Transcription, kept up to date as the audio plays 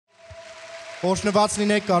Օրհնված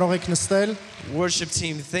լինեք, կարող եք նստել։ Worship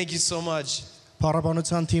team, thank you so much.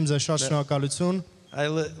 Փառաբանության թիմը շատ շնորհակալություն։ I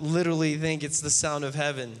literally think it's the sound of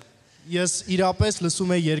heaven. Ես իրապես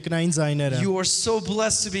լսում եմ երկնային ձայները։ You are so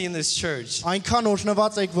blessed to be in this church. Այնքան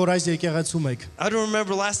օրհնված եք, որ այս եկեղեցում եք։ I don't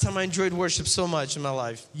remember last time I enjoyed worship so much in my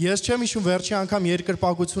life. Ես չեմ հիշում վերջի անգամ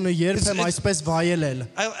երկրպագությունը երբ եմ այսպես վայելել։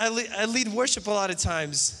 I lead worship a lot of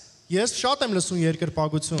times. Ես շատ եմ լսում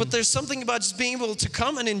երկրպագություն։ But there's something about just being able to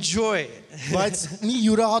come and enjoy. Բայց մի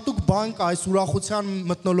յուրահատուկ բան կա այս ուրախության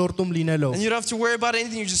մթնոլորտում լինելով։ And you don't have to worry about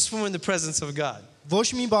anything, you just swim in the presence of God.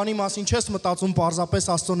 Ոչ մի բանի մասին չես մտածում, պարզապես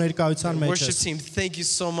Աստծո ներկայության մեջ ես։ Worship team, thank you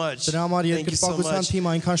so much. Դրա համար երկրպագության թիմ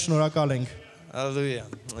այնքան շնորհակալ ենք։ Hallelujah.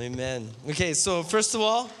 Amen. Okay, so first of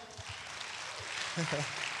all,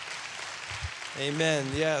 amen.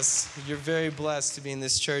 Yes, you're very blessed to be in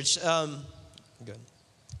this church. Good.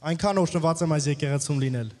 Այնքան օրհնված եմ այս եկեղեցում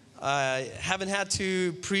լինել։ I haven't had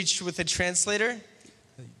to preach with a translator.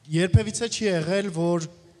 Երբևիցե չի եղել, որ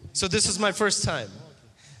So this is my first time.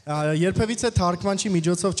 Երբևիցե թարգմանչի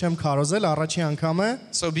միջոցով չեմ քարոզել, առաջի անգամ է։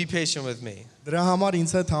 So be patient with me. Դրա համար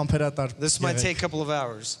ինձ հետ համբերատար։ This might take a couple of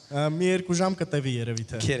hours. Մի երկու ժամ կտևի երևի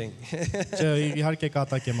թե։ Kidding. Չէ, իհարկե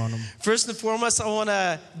կատակ եմ անում։ First and foremost, I want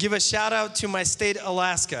to give a shout out to my state,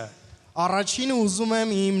 Alaska. Առաջինը ուզում եմ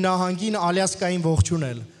իմ նահանգին Ալյասկային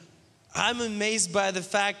ողջունել։ I'm amazed by the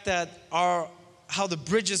fact that how the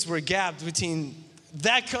bridges were gapped between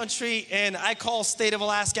that country and I call state of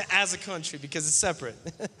Alaska as a country because it's separate.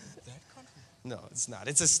 No, it's not.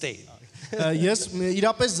 It's a state. Ես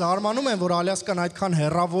իրապես զարմանում եմ, որ Ալյասկան այդքան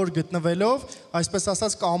հեռավոր գտնվելով, այսպես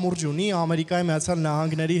ասած կամուրջ ունի Ամերիկայի Միացյալ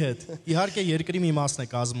Նահանգների հետ։ Իհարկե երկրի մի մասն է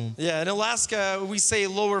կազմում։ Yeah, in Alaska we say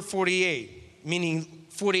lower 48, meaning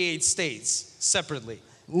 48 states separately.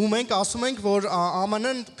 Ու մենք ասում ենք, որ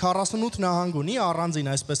ԱՄՆ-ն 48 նահանգ ունի, առանձին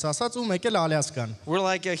այսպես ասած, ու մեկ էլ Ալյասկան։ We're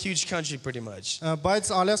like a huge country pretty much.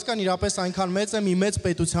 Բայց Ալյասկան իրապես այնքան մեծ է, մի մեծ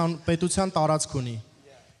պետության տարածք ունի։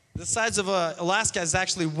 The size of Alaska is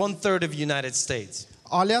actually 1/3 of the United States.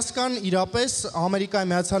 Ալյասկան իրապես Ամերիկայի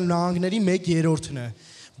Միացյալ Նահանգների 1/3-ն է։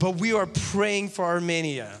 But we are praying for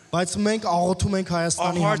Armenia. Բայց մենք աղոթում ենք Our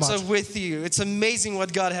Հայաստանի hearts are համար։ with you. It's amazing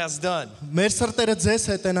what God has done. Մեր սրտերը ձեզ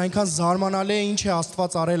հետ են, այնքան զարմանալի է ինչ է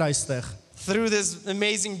Աստված արել այստեղ։ Through this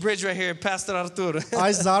amazing bridge right here, Pastor Artur.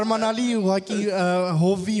 Այս զարմանալի ուղղակի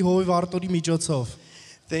հովիվ Արտուրի միջոցով։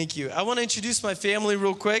 Thank you. I want to introduce my family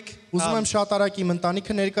real quick. Ուզում եմ շատ արագ իմ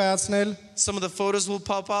ընտանիքը ներկայացնել։ Some of the photos will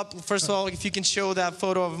pop up. First of all, if you can show that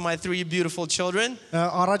photo of my 3 beautiful children.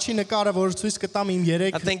 Առաջի նկարը, որ ցույց կտամ իմ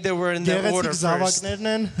 3 I think they were in the order first. զավակներն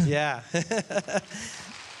են։ Yeah.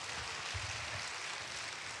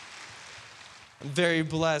 I'm very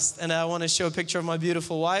blessed, and I want to show a picture of my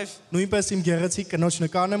beautiful wife. Նույնպես իմ գեղեցիկ կնոջ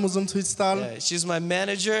նկարն եմ ուզում ցույց տալ։ Yeah, she's my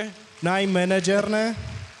manager. Նա իմ մենեջերն է։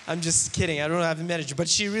 I'm just kidding. I don't have a manager, but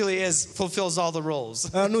she really fulfills all the roles.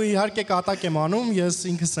 Նու իհարկե կատակ եմ անում, ես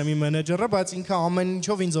ինքս եմ իմ մենեջերը, բայց ինքը ամեն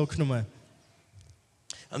ինչով ինձ օգնում է։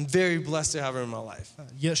 I'm very blessed to have her in my life.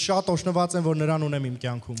 Ես շատ օրհնված եմ, որ նրան ունեմ իմ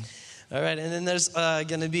կյանքում։ All right, and then there's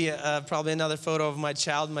going to be probably another photo of my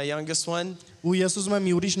child, my youngest one. Ու ես ուզում եմ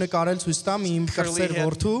մի ուրիշ նկարել ցույց տամ իմ կրսեր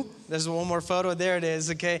որդու։ There's one more photo. There it is.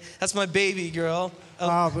 Okay, that's my baby girl.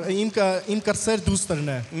 Իմ կրսեր դուստերն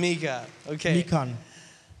է։ Mika. Okay. Միքան։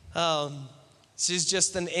 She's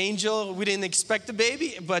just an angel. We didn't expect a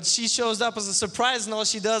baby, but she shows up as a surprise, and all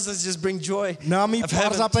she does is just bring joy. Նա մի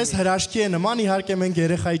պարզապես հրաշքի է նման, իհարկե մենք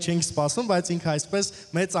երեխայի չենք սպասում, բայց ինքը այսպես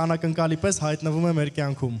մեծ անակնկալի պես հայտնվում է մեր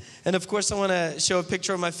կյանքում։ And of course, I want to show a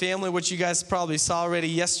picture of my family, which you guys probably saw already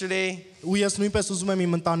yesterday. Ու ես նույնպես ուզում եմ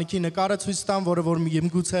իմ ընտանիքի նկարը ցույց տամ, որը որ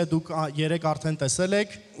միգուցե դուք երեք արդեն տեսել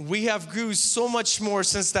եք։ We have grew so much more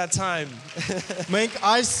since that time. Մենք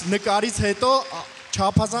այս նկարից հետո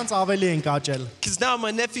չափազանց ավելի ենք աճել։ Because now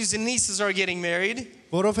my nephews and nieces are getting married.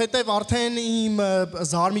 Որովհետև արդեն իմ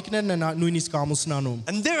զարմիկներն են նույնիսկ ամուսնանում։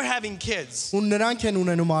 And they're having kids. Ու նրանք են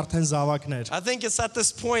ունենում արդեն զավակներ։ I think it's at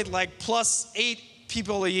this point like +8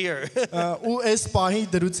 people a year. Ու այս պահի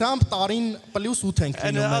դրությամբ տարին +8 ենք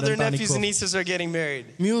And the լինում other մեր nephews and ընտանիքով։ nieces are getting married.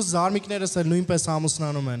 Մյուս զարմիկներս էլ նույնպես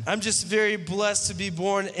ամուսնանում են։ I'm just very blessed to be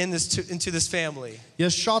born into this family.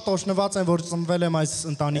 Ես շատ օրհնված եմ, որ ծնվել եմ այս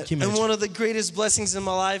ընտանիքի And մեջ։ one of the greatest blessings in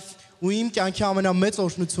my life. Ու իմ կյանքի ամենամեծ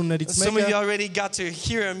օրհնություններից Some of you մեկը already got to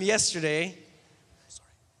hear him yesterday.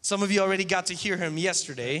 Some of you already got to hear him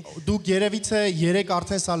yesterday. դուք երևիցե 3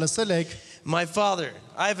 արդեն սա լսել եք, My father,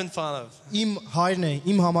 Ivan Fonov. իմ հայրն է,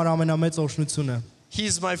 իմ համար ամենամեծ օրհնությունը։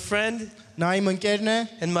 He's my friend Նա իմ ընկերն է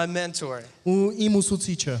and my mentor. ու իմ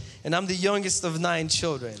ուսուցիչը։ And I'm the youngest of 9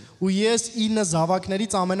 children. Ու ես 9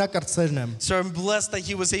 զավակներից ամենակրտսերն եմ։ So I'm blessed that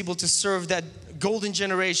he was able to serve that golden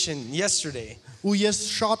generation yesterday. Ու ես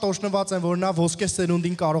շատ օժնված եմ, որ նա ոսկե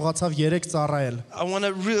սերունդին կարողացավ 3 ծառայել։ I want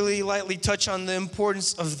to really lightly touch on the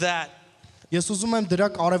importance of that. Ես ուզում եմ դրա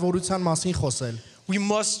կարևորության մասին խոսել։ We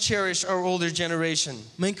must cherish our older generation.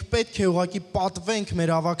 Մենք պետք է ուղղակի պատվենք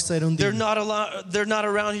մեր ավակ They're սերունդին։ not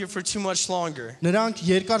around here for too much longer. Նրանք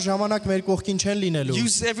երկար ժամանակ մեր կողքին չեն լինելու։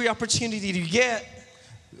 Use every opportunity to get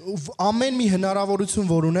Ամեն մի հնարավորություն,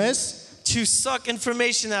 որ ունես, to suck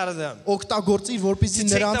information out of them. օգտագործիր, որպեսզի To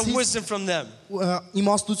take that նրանցից wisdom from them.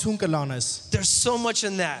 իմաստություն կլանես։ There's so much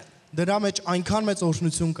in that. Դրա մեջ այնքան մեծ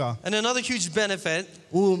օժնություն կա։ And another huge benefit,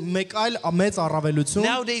 Ու մեկ այլ մեծ առավելություն,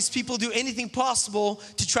 nowadays people do anything possible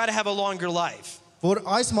to try to have a longer life. որ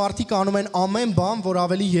այս մարդիկ անում են ամեն բան, որ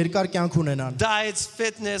ավելի երկար կյանք ունենան։ Diets,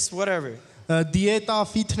 fitness, whatever. Դիետա,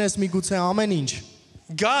 ֆիթնես, միգուցե ամեն ինչ։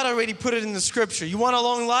 God already put it in the scripture. You want a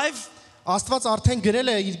long life? Աստված արդեն գրել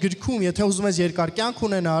է իր գրքում, եթե ուզում ես երկար կյանք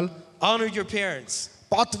ունենալ, Honor your parents.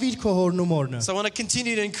 պատվիր քո հորն ու մորնը։ So I want to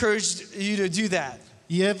continue to encourage you to do that.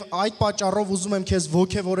 Եվ այդ պատճառով ուզում եմ քեզ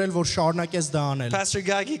ողջևորել, որ շարունակես դա անել։ Pastor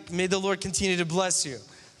Gagik, may the Lord continue to bless you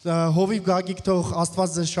Հովիվ Գագիկ թող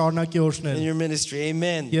Աստված ձեզ շարունակի in օրհնել։ your ministry.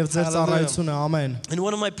 Amen. Եվ ձեր Hallelujah. ծառայությունը, ամեն։ And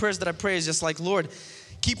one of my prayers that I pray is just like, Lord,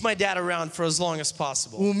 keep my dad around for as long as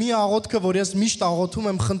possible. Ու մի աղոթքը, որ ես միշտ աղոթում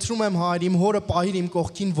եմ, խնդրում եմ Հայր իմ հորը պահիր իմ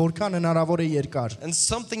կողքին, որքան հնարավոր է երկար։ And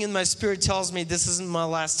something in my spirit tells me this isn't my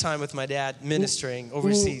last time with my dad ministering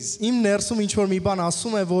overseas. Իմ ներսում ինչ որ մի բան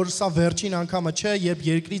ասում է, որ սա վերջին անգամը չէ, երբ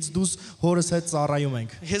երկրից դուրս հորս հետ ծառայում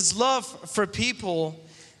ենք։ His love for people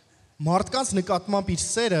Մարդկանց նկատմամբ իր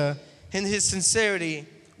սերը and his sincerity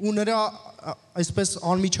ու նրա այսպես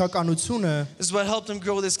անմիջականությունը is what helped him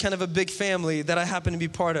grow this kind of a big family that I happen to be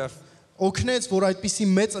part of. օգնեց, որ այդպիսի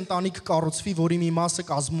մեծ ընտանիք կառուցվի, որի մի մասը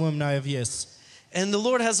կազմում եմ նաև ես։ And the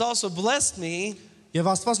Lord has also blessed me Եվ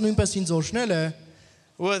Աստված նույնպես ինձ օրհնել է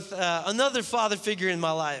with another father figure in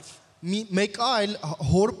my life. մեկ այլ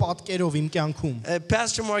հոր պատկերով իմ կյանքում։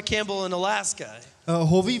 Pastor Mark Campbell in Alaska.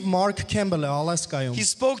 Հովիվ Մարկ Քեմբելը Ալասկայում։ He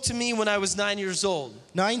spoke to me when I was 9 years old.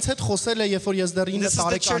 Նա ինձ հետ խոսել է, երբ որ ես դեռ 9 This is the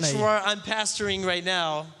տարեկան church էի։ where I'm pastoring right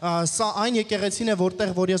now, Սա այն եկեղեցին է,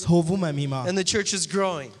 որտեղ որ ես հովում եմ հիմա։ and the church is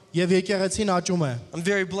growing. Եվ եկեղեցին աճում է։ I'm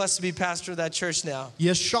very blessed to be pastor of that church now.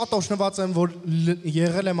 Ես շատ օժնված եմ, որ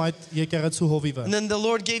եղել եմ այդ եկեղեցու հովիվը։ And then the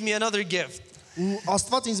Lord gave me another gift. Ու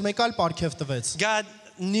Աստված ինձ մեկ այլ պարգև տվեց։ God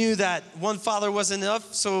knew that one father wasn't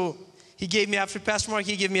enough, so he gave me, after Pastor Mark,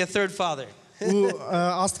 he gave me a third father. Ու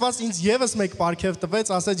Աստված ինձ եւս մեկ պարգև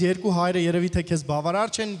տվեց, ասեց երկու հայրը երևի թե քեզ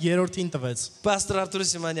բավարար չեն, երրորդին տվեց։ Pastor Artur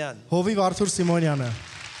Simonyan. Հովիվ Արթուր Սիմոնյանը։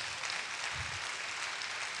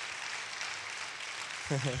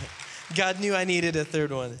 God knew I needed a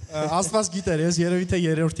third one. Աստված գիտեր, ես երևի թե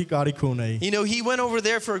երրորդի կարիք ունեի։ You know, he went over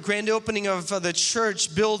there for a grand opening of the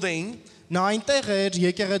church building, Նա այնտեղ էր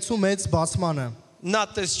եկեղեցու մեծ բացմանը։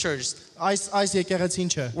 not this church, Այս եկեղեցին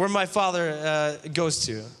չէ, where my father goes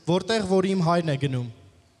to. որտեղ որ իմ հայրն է գնում։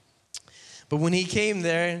 But when he came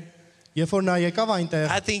there, Երբ որ նա եկավ այնտեղ,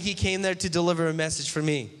 I think he came there to deliver a message for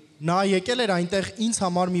me. նա եկել էր այնտեղ ինձ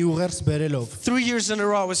համար մի ուղերձ բերելով։ 3 years in a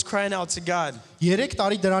row, I was crying out to God 3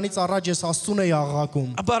 տարի դրանից առաջ ես Աստծուն էի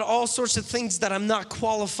աղաղակում։ about all sorts of things that I'm not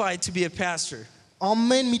qualified to be a pastor.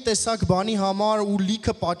 Ամեն մի տեսակ բանի համար ու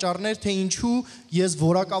լիքը պատճառներ, թե ինչու ես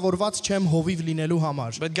որակավորված չեմ հովիվ լինելու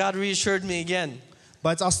համար։ But God reassured me again.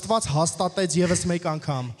 Բայց Աստված հաստատեց եւս մեկ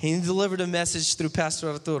անգամ։ He delivered a message through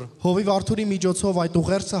Pastor Artur. Հովիվ Արթուրի միջոցով այդ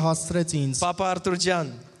ուղերձը հասցրեց ինձ։ Papa Artur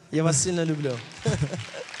Jan, я вас сильно люблю.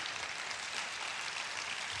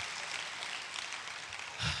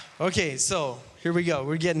 Okay, so here we go.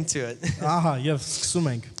 We're getting to it. Ահա, եւ սկսում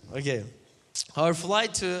ենք։ Okay. Our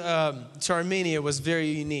flight to Armenia was very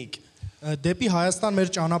unique. Դեպի Հայաստան մեր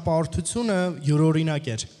ճանապարհորդությունը յուրօրինակ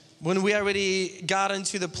էր։ When we already got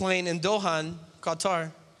into the plane in Doha,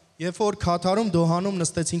 Qatar, Երբ որ Քաթարում Դոհանում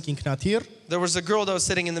նստեցինք ինքնաթիռ, there was a girl that was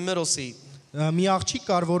sitting in the middle seat. մի աղջիկ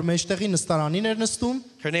կար, որ մեջտեղի նստարանին էր նստում,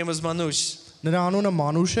 Her name was Manush. նրա անունը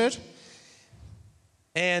Մանուշ էր,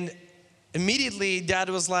 And immediately dad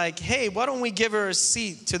was like, hey, why don't we give her a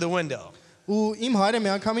seat to the window? ու իմ հայրը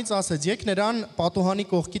միանգամից ասեց, եք նրան պատուհանի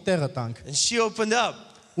կողքի տեղը տանք։ And she opened up.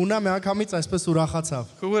 Ու նա միանգամից այսպես ուրախացավ,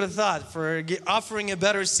 Who would have thought, for offering a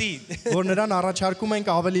better seat? որ նրան առաջարկում ենք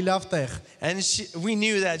ավելի լավ տեղ։ And we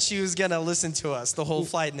knew that she was going to listen to us the whole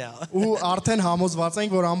flight now. Ու արդեն համոզված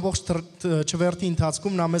ենք, որ ամբողջ չվերթի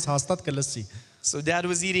ընթացքում նա մեզ հաստատ կլսի։ So dad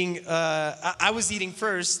was eating, I was eating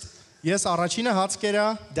first. Ես առաջինը հաց կերա,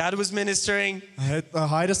 Dad was ministering.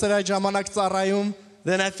 հայրս էր այդ ժամանակ ծառայում,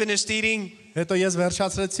 Then I finished eating. հետո ես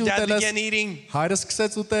վերջացրեցի Dad ուտելս, began eating. հայրս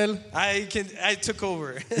սկսեց ուտել, I took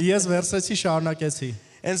over. ես վերցրեցի, շարունակեցի։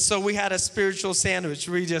 And so we had a spiritual sandwich.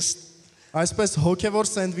 We just Այսպես հոգևոր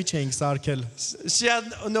սենդվիչ էինք սարքել։ She had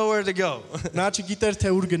nowhere to go. Նա չգիտեր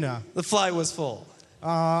թե ուր գնա։ The flight was full.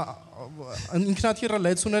 Ինքնաթիռը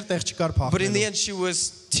լեցուներ տեղ չկար But in the փախնելու։ end, she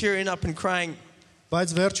was tearing up and crying,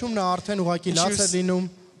 Բայց վերջում նա արդեն ուղակի And she լաց was- էր լինում։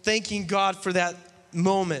 thanking God for that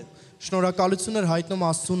moment. Շնորհակալություն էր հայտնում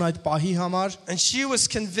Աստծուն այդ պահի համար, And she was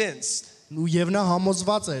convinced եւ նա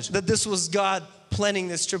համոզված էր, that this was God planning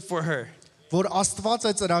this trip for her. որ Աստված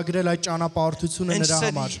է ծրագրել այդ ճանապարհորդությունը And she նրա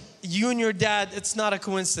said, համար։ you and your dad, it's not a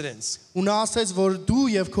coincidence. Ու նա ասեց, որ դու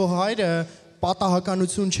եւ քո հայրը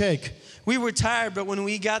պատահականություն չեք։ We were tired, but when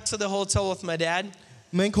we got to the hotel with my dad,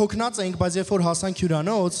 Մենք հոգնած էինք, բայց երբ որ հասանք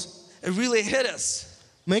հյուրանոց, it really hit us.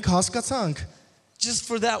 մենք հասկացանք, Just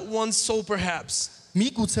for that one soul, perhaps.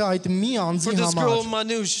 միգուցե այդ մի For անձի this girl, համար,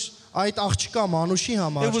 Manush, այդ աղջկա Մանուշի it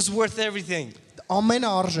համար, was worth everything.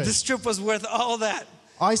 ամենը արժեր։ This trip was worth all that.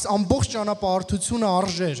 Այս ամբողջ ճանապարհորդությունը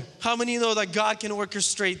արժեր։ How many know that God can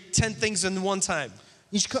orchestrate 10 things in one time?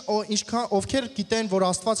 Ինչքան ովքեր գիտեն, որ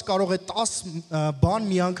Աստված կարող է 10 բան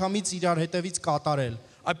միանգամից իրար հետևից կատարել։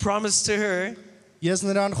 I promised to her Ես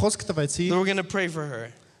նրան խոսք տվեցի that we're going to pray for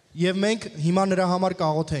her. եւ մենք հիմա նրա համար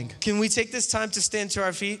կաղոթենք։ Can we take this time to stand to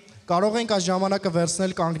our feet Կարող ենք այս ժամանակը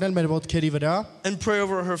վերցնել կանգնել մեր ոտքերի վրա and pray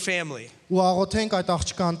over her family? ու աղոթենք այդ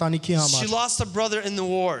աղջկա ընտանիքի She համար։ lost a brother in the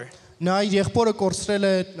war. Նա իր եղբորը կորցրել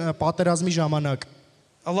է պատերազմի ժամանակ։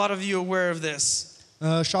 A lot of you are aware of this.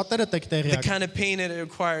 Շատերը տեք The տեղյակ։ kind of pain it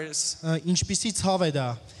requires. Ինչպիսի ցավ է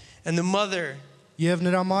դա։ And the mother Եվ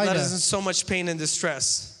նրա that մայրը is in so much pain and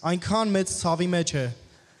distress. այնքան մեծ ցավի մեջ է։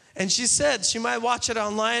 And she said she might watch it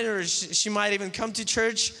online or she might even come to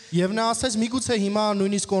church. Եվ նա ասեց միգուցե հիմա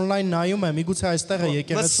նույնիսկ on-line նայում է, միգուցե այստեղ է Let's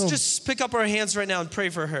եկեղեցում։ just pick up our hands right now and pray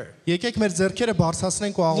for her. Եկեք մեր ձեռքերը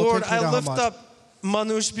բարձրացնենք ու Lord, աղոթենք I նրա lift համար։ up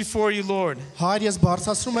Manush before you, Lord. Հայր, ես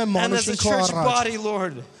բարձրացնում եմ And as a Մանուշին քո church առաջ։ body,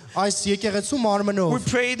 Lord, Այս եկեղեցու we մարմնով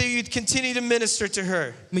pray that you'd continue to minister to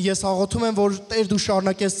her. ես աղոթում եմ, որ Տեր դու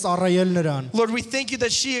շարունակես ծառայել նրան։ Lord, we thank you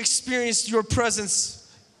that she experienced your presence.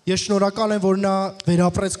 Ես շնորհակալ եմ, որ նա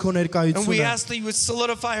վերապրեց քո And we ներկայությունը։ ask that you would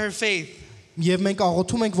solidify her faith Եվ մենք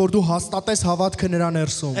աղոթում ենք, որ դու հաստատես հավատքը նրա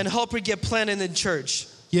ներսում։ and help her get planted in church.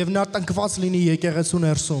 Եվ նա տնկված լինի եկեղեցու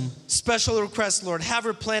ներսում։ Special request, Lord, have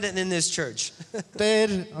her planted in this church.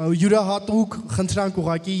 Տեր, յուրահատուկ խնդրանք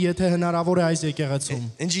ուղակի, եթե հնարավոր է այս եկեղեցում։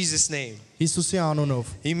 In Jesus' name. Հիսուսի անունով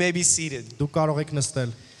You may be seated. դու կարող եք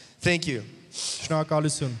նստել։ Thank you.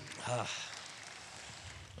 Շնորհակալություն։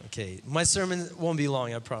 Okay, my sermon won't be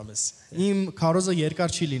long, I promise. Իմ քարոզը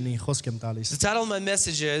երկար չի լինի, խոսք եմ տալիս։ The title of my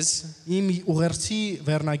message is Իմ ուղերձի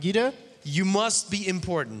վերնագիրը You Must Be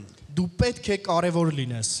Important. դու պետք է կարևոր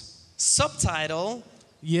լինես։ Subtitle,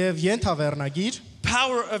 Եվ ենթավերնագիր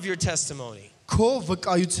Power of Your Testimony. քո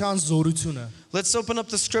վկայության զորությունը։ Let's open up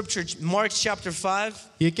the scripture, Mark chapter 5.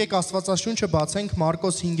 Եկեք Աստվածաշունչը բացենք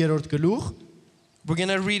Մարկոս 5-րդ գլուխ։ We're going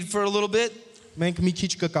to read for a little bit, Մենք մի քիչ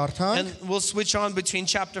կկարդանք and we'll switch on between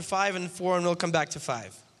chapter 5 and 4, and we'll come back to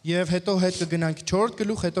 5. եւ հետո հետ կգնանք 4-րդ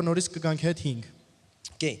գլուխ, հետո նորից կգանք հետ 5։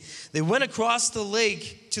 Okay, they went across the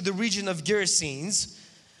lake to the region of Gerasenes.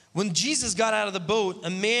 When Jesus got out of the boat, a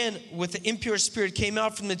man with an impure spirit came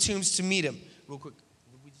out from the tombs to meet him. Real quick.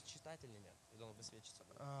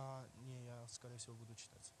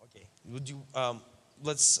 Okay. Would you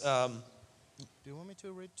let's Do you want me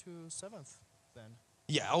to read to 7th then?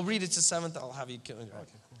 yeah, I'll read it to 7th. I'll have you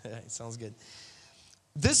okay, sounds good.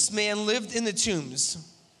 This man lived in the tombs,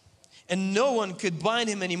 and no one could bind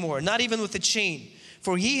him anymore, not even with a chain,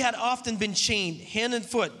 for he had often been chained hand and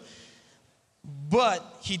foot. But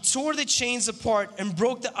he tore the chains apart and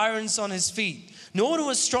broke the irons on his feet. No one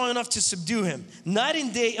was strong enough to subdue him. Night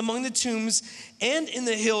and day among the tombs and in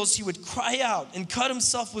the hills he would cry out and cut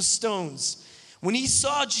himself with stones. When he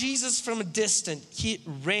saw Jesus from a distance, he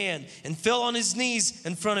ran and fell on his knees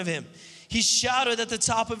in front of him. He shouted at the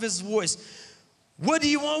top of his voice, "What do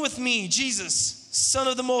you want with me, Jesus, Son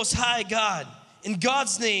of the Most High God? In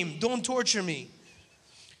God's name, don't torture me."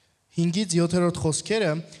 5-ից 7-րդ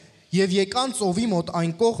խոսքերը Եվ եկան ծովի մոտ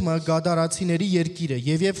այն կողմը գադարացիների երկիրը,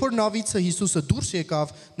 եւ երբ որ նավիցը Հիսուսը դուրս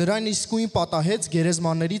եկավ, նրան իսկույն պատահեց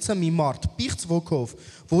գերեզմաններիցը մի մարդ, պիղծ ոգով,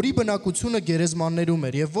 որի բնակությունը գերեզմաններում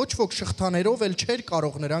էր, եւ ոչ ոք շղթաներով էլ չէր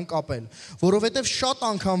կարող նրան կապել, որովհետեւ շատ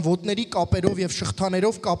անգամ ոտների կապերով եւ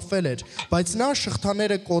շղթաներով կապվել էր, բայց նա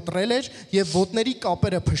շղթաները կոտրել էր եւ ոտների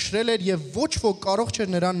կապերը փշրել էր եւ ոչ ոք կարող չէր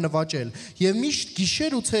նրան նվաճել, եւ միշտ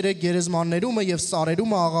գիշեր ու ցերեկ գերեզմաններումը եւ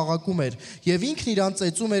սարերումը աղաղակում էր, եւ ինքն իրան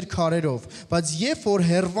ծեծում էր քարերով, բայց երբ որ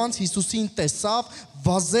հերվանց Հիսուսին տեսավ,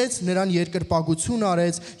 վազեց նրան երկրպագություն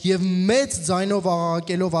արեց եւ մեծ ձայնով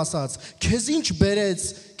աղաղակելով ասաց.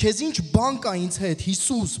 Քեզ ինչ բան կա ինձ հետ,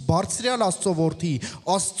 Հիսուս, բարձրյալ Աստծո որդի,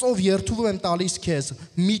 Աստծով երթուվում եմ տալիս քեզ,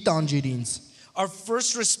 մի տանջիր ինձ։ Our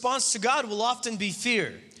first response to God will often be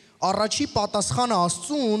fear. Առաջի պատասխանը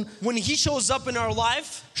Աստծուն When He shows up in our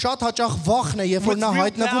life, շատ հաճախ վախն է, երբ որ նա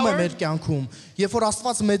հայտնվում է մեր կյանքում, երբ որ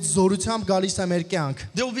Աստված մեծ զորությամբ գալիս է մեր կյանք։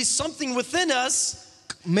 there will be something within us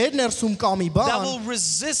Մեր ներսում կա մի that բան, will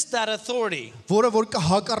resist that authority որը որ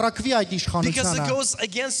կհակառակվի այդ because it իշխանությանը, goes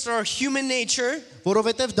against our human nature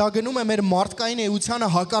որովհետև դա գնում է մեր մարդկային էությանը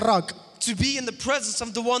հակառակ, to be in the presence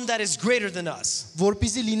of the one that is greater than us.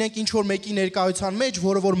 որպեսզի լինենք ինչ որ մեկի ներկայության մեջ,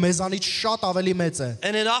 որը որ մեզանից շատ ավելի մեծ է։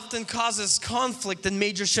 And it often causes conflict and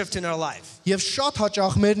major shift in our life. Եվ շատ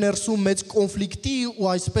հաճախ մեր ներսում մեծ կոնֆլիկտի ու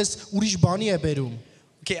այսպես ուրիշ բանի է բերում։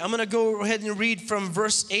 Okay, I'm going to go ahead and read from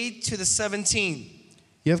verse 8 to the 17.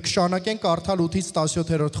 Եվ կշարունակենք կարդալ 8-ից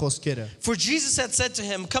 17-րդ խոսքերը։ For Jesus had said to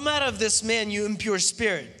him, "Come out of this man, you impure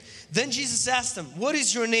spirit." Then Jesus asked him, "What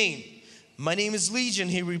is your name?" "My name is Legion,"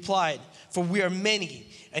 he replied, "for we are many."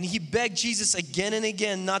 And he begged Jesus again and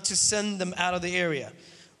again not to send them out of the area.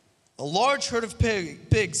 A large herd of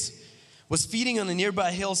pigs was feeding on a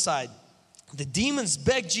nearby hillside. The demons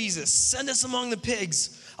begged Jesus, "Send us among the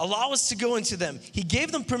pigs. Allow us to go into them." He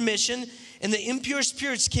gave them permission, and the impure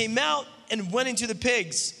spirits came out and went into the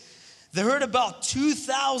pigs. The herd, about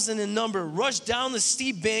 2,000 in number, rushed down the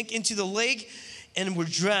steep bank into the lake and were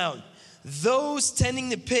drowned. Those tending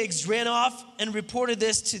the pigs ran off and reported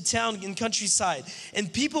this to town and countryside.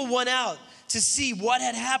 And people went out to see what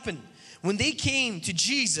had happened. When they came to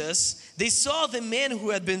Jesus, they saw the man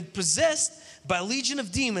who had been possessed by a legion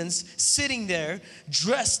of demons sitting there,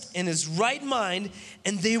 dressed in his right mind,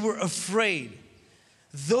 and they were afraid.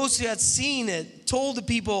 Those who had seen it told the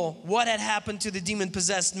people what had happened to the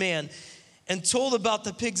demon-possessed man and told about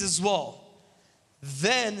the pigs as well.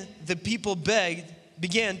 Then the people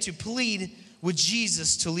began to plead with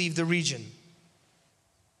Jesus to leave the region.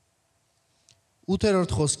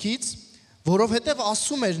 8-րդ խոսքից, որովհետև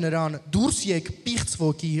ասում էր նրան, դուրս եկ պիղծ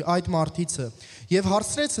ոգի այդ մարդիցը, եւ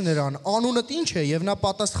հարցրեց նրան, անունդ ինչ է, եւ նա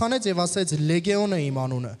պատասխանեց եւ ասեց, լեգեոն է իմ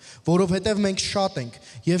անունը, որովհետև մենք շատ ենք,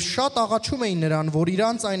 եւ շատ աղաչում էին նրան, որ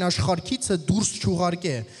իրանց այն աշխարհքիցը դուրս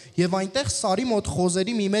չուղարկե, եւ այնտեղ Սարի մոտ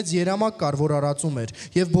խոզերի մի մեծ երամակ կար, որ արածում էր,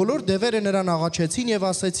 եւ բոլոր դևերը նրան աղաչեցին եւ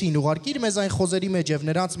ասեցին, ուղարկիր մեզ այն խոզերի մեջ եւ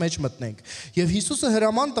նրանց մեջ մտնենք։ Եվ Հիսուսը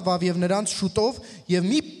հրաման տվավ եւ նրանց շուտով եւ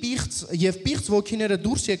մի պիղծ ոգիները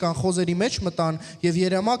դուրս եկան խոզերի մեջ մտան եւ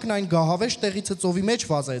երամակն այն գահավեշ տեղիցը ծովի մեջ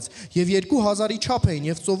վազեց եւ 2000-ի չափ էին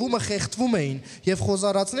եւ ծովումը խեղդվում էին եւ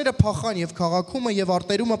խոզարածները փախան եւ քաղաքումը եւ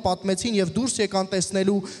արտերումը պատմեցին եւ դուրս եկան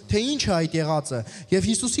տեսնելու թե ինչ է այդ եղածը եւ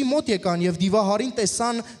Հիսուսի մոտ եկան եւ դիվահարին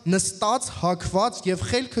տեսան նստած հագված եւ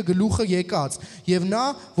խելքը գլուխը եկած եւ նա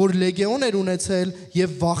որ լեգեոն էր ունեցել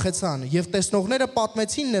եւ վախեցան եւ տեսնողները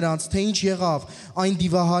պատմեցին նրանց թե ինչ եղավ այն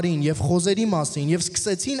դիվահարին եւ խոզերի մասին եւ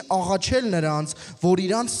սկսեցին աղաչել նրանց որ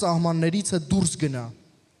իրանց սահմաններիցը դուրս գնա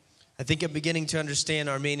I think I'm beginning to understand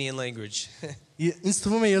Armenian language. Ինձ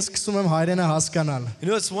թվում է ես սկսում եմ հայերենը հասկանալ You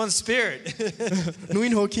know, it's one spirit.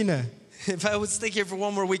 նույն հոգին է If I would stay here for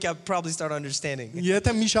one more week, I'd probably start understanding.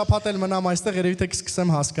 Եթե մի շաբաթ էլ մնամ այստեղ, երևի թե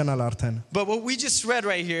կսկսեմ հասկանալ արդեն։ But what we just read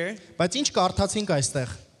right here, Բայց ինչ կարդացինք այստեղ։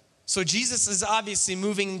 so Jesus is obviously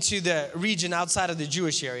moving into the region outside of the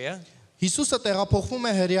Jewish area Հիսուսը տեղափոխվում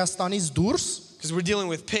է Հրեաստանից դուրս, because we're dealing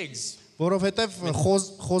with pigs, որովհետև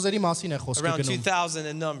խոզերի մասին է խոսքը around գնում։ 2,000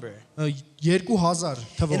 in number. 2000 And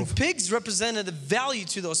թվով։ pigs represented a value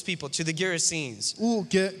to those people, to the Gerasenes. Ու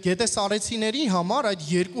գետեսարեցիների համար այդ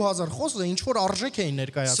 2000 խոզը ինչ որ արժեք էին So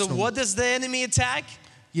ներկայացնում։ what does the enemy attack?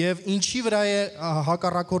 Եվ ինչի վրա է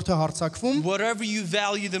հակառակորդը հարձակվում։ Whatever you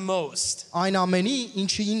value the most. Այն ամենի,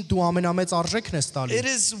 ինչին դու ամենամեծ արժեքն ես տալի։ It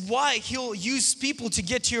is why he'll use people to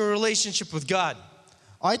get to your relationship with God.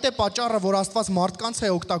 Այդ է պատճառը, որ Աստված մարդկանց է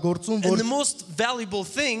օգտագործում, And որ the most valuable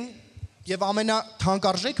thing եւ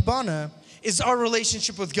ամենաթանկարժեք բանը is our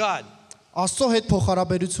relationship with God. Աստծո հետ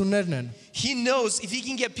փոխհարաբերություններն են։ He knows if he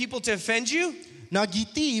can get people to offend you, Նա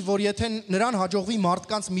գիտի, որ եթե նրան հաջողվի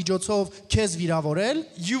մարդկանց միջոցով քեզ վիրավորել,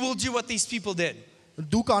 you will do what these people did.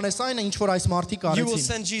 դու կանես այն ինչ որ այս մարդիկ You will արեցին։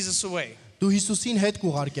 send Jesus away. Դու Հիսուսին հետ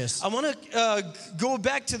կուղարկես։ I want to go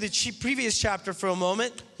back to the previous chapter for a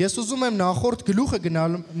moment. Ես ուզում եմ նախորդ գլուխը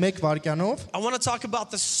գնալ 1 վայրկյանով։ I want to talk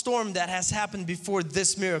about the storm that has happened before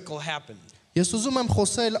this miracle happened. Ես ուզում եմ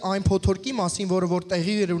խոսել այն փոթորկի մասին, որը որ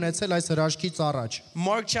տեղի էր ունեցել այս հրաշքից առաջ։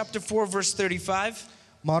 Mark chapter 4 verse 35.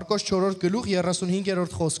 Մարկոս 4-րդ գլուխ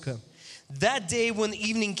 35-րդ խոսքը։ That day when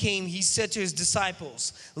evening came, he said to his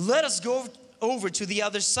disciples, "Let us go over to the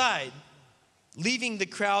other side," leaving the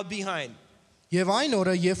crowd behind. Եվ այն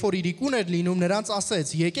օրը, երբ որ իրիկուն էր լինում, նրանց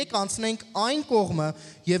ասեց. եկեք անցնենք այն կողմը,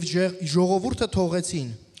 եւ ժողովուրդը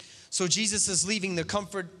թողեցին։ So Jesus is leaving the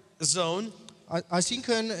comfort zone.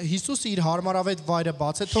 Այսինքն Հիսուսը իր հարմարավետ վայրը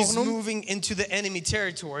բաց է He's թողնում, moving into the enemy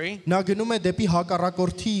territory. նա գնում է դեպի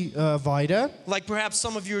հակառակորդի վայրը։ Like perhaps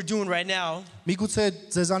some of you are doing right now. Միգուցե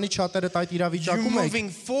ձեզանից շատերը այդ You're իրավիճակում եք, moving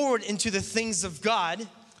forward into the things of God.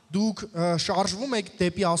 դուք շարժվում եք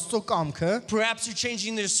դեպի Աստծո կամքը, Perhaps you're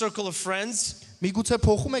changing your circle of friends. միգուցե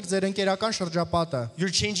փոխում եք ձեր ընկերական շրջապատը, You're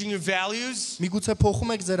changing your values. միգուցե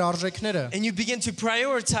փոխում եք ձեր արժեքները, And you begin to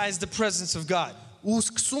prioritize the presence of God. ու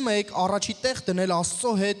սկսում եք առաջի տեղ դնել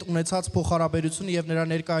Աստծո հետ ունեցած փոխհարաբերությունը եւ նրա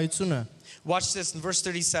ներկայությունը։ Watch this in verse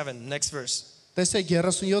 37, next verse. Տեսեք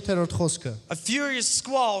 37-րդ խոսքը։ A furious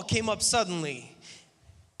squall came up suddenly,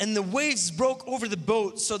 and the waves broke over the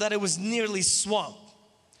boat so that it was nearly swamped.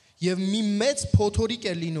 Եվ մի մեծ փոթորիկ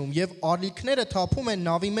է լինում եւ ալիքները թափում են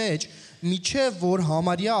նավի մեջ, միջև որ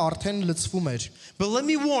համարյա արդեն լցվում էր։ But let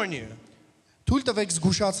me warn you, Թույլ տվեք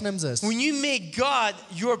զգուշացնեմ ձեզ։ when you make God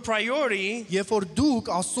your priority, Երբ որ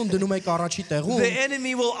դուք Աստծուն դնում եք առաջի the տեղում,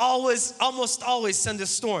 enemy will almost always send a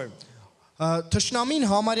storm. Թշնամին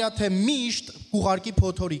համարյա թե միշտ կուղարկի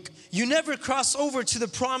փոթորիկ։ You never cross over to the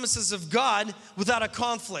promises of God without a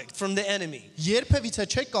conflict from the enemy. Երբևիցե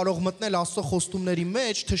չեք կարող մտնել Աստծո խոստումների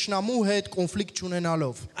մեջ թշնամու հետ կոնֆլիկտ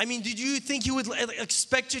չունենալով։ I mean, did you think he would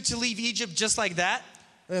expect you to leave Egypt just like that?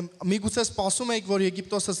 Միգուցե սպասում եք, որ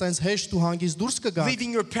Եգիպտոսը սենց հեշտ ու հանգիստ դուրս կգա,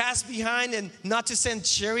 Leaving your past behind and not to send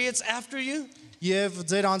chariots after you? եւ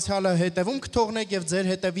ձեր անցյալը հետևում կթողնեք եւ ձեր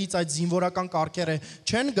հետևից այդ զինվորական կարգերը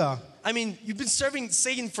չեն գա։ I mean, you've been serving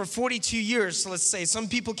Satan for 42 years, so let's say. Some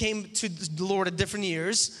people came to the Lord at different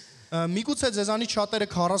years. Միգուցե ձեզանից շատերը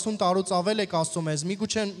 40 տարուց ավել եք Աստծո մեզ,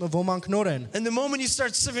 միգուցե ոմանք նոր են։ And the moment you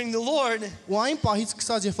start serving the Lord, Ու այն պահից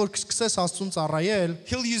սկսած, երբ որ կսկսես Աստծուն ծառայել,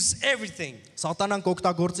 he'll use everything Սատանան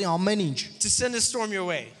կօգտագործի ամեն ինչ, to send a storm your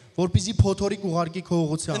way. որպեսզի փոթորիկ ուղարկի քո And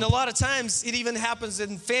ուղղությամբ։ a lot of times, it even happens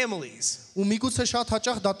in families. Ու միգուցե շատ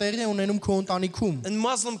հաճախ դա տեղի է ունենում քո ընտանիքում, In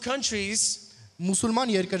Muslim countries, մուսուլման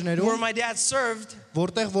where երկրներում, my dad served,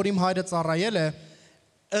 որտեղ որ իմ հայրը ծառայել է,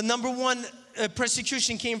 number one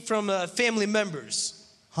persecution came from family members.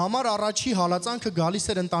 համար առաջի հալածանքը գալիս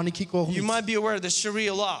էր ընտանիքի You կողմից։ might be aware of the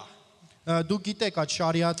Sharia law. Դուք գիտեք այդ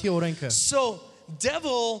շարիաթի օրենքը։ So,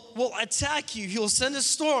 devil will attack you. He'll send a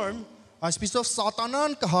storm Այսպիսով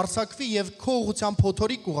Սատանան կհարցակվի եւ քո ուղղությամբ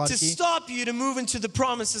փոթորիկ to կուղարկի, stop you to move into the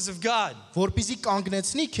promises of God. որպեսզի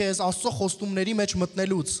կանգնեցնի քեզ Աստծո խոստումների մեջ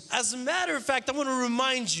մտնելուց։ As a matter of fact, I want to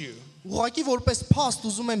remind you Ուղղակի որպես փաստ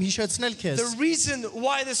ուզում եմ հիշեցնել քեզ։ the reason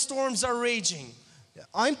why the storms are raging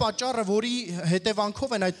Այն պատճառը, որի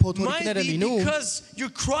հետևանքով են այդ might փոթորիկները be լինում, because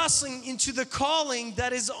you're crossing into the calling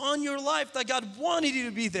that is on your life, that God wanted you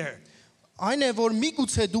to be there. այն է, որ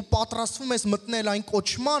միգուցե դու պատրաստվում ես մտնել այն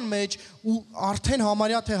կոչման մեջ ու արդեն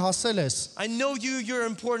համարյա թե հասել ես։ I know you're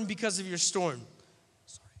important because of your storm.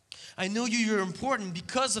 I know you're important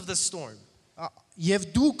because of the storm. Եվ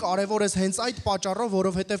դու կարևոր ես հենց այդ պատճառով,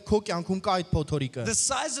 որովհետև քո կյանքում կա այդ փոթորիկը։ The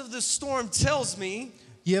size of the storm tells me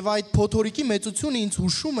Եվ այդ փոթորիկի մեծությունը ինձ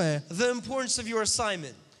հուշում է the importance of your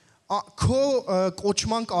assignment. քո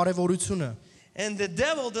կոչման կարևորությունը։ And the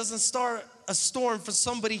devil doesn't start a storm for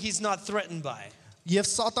somebody he's not threatened by. Եվ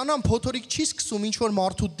Սատանան փոթորիկ չի սկսում ինչ որ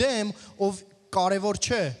մարդու դեմ, ով կարևոր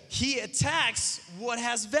չէ։ He attacks what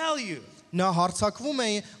has value. Նա հարձակվում է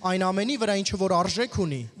այն ամենի վրա, ինչը որ արժեք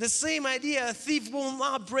ունի։ The same idea, a thief will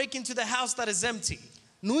not break into the house that is empty.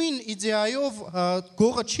 Նույն իդեայով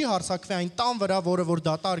գողը չի հարձակվի այն տան վրա, որը որ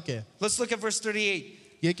դատարկ է։ Let's look at verse 38.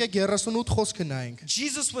 Եկեք 38 խոսքը նայենք։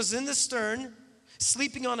 Jesus was in the stern,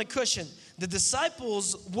 sleeping on a cushion. The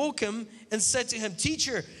disciples woke him and said to him,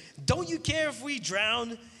 "Teacher, don't you care if we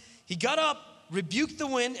drown?" He got up, rebuked the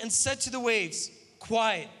wind, and said to the waves,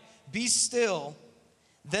 "Quiet, be still."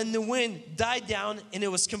 Then the wind died down and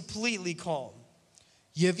it was completely calm.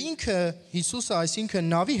 Եվ ինքը Հիսուսը, այսինքն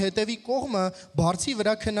նավի հետևի կողմը բարձի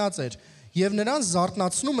վրա քնած էր, եւ նրան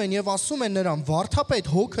զարթնացնում են եւ ասում են նրան. «Վարդապետ,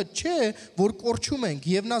 հոգը չէ, որ կորչում ենք»։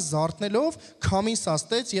 Եվ նա զարթնելով քամին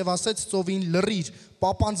սաստեց եւ ասեց ծովին. «Լռիր,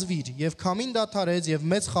 պապանձվիր», եւ քամին դադարեց եւ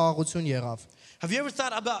մեծ խաղաղություն եղավ։ Have you ever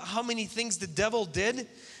thought about how many things the devil did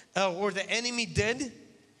or the enemy did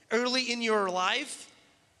early in your life?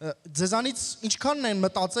 Ձեզանից ինչքանն են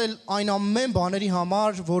մտածել այն ամեն բաների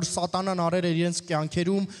համար, որ Սատանան արել էր իրենց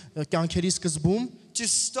կյանքերի սկզբում, To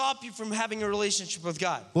stop you from having a relationship with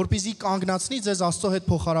God. որպեսզի կանգնացնի ձեզ Աստծո հետ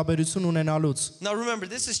փոխհարաբերություն ունենալուց։ Now remember,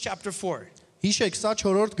 this is chapter 4. Հիշեք, սա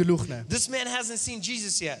 4-րդ գլուխն է։ This man hasn't seen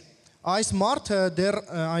Jesus yet. Այս մարդը դեռ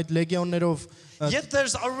այդ լեգիոններով Yet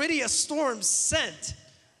there's already a storm sent.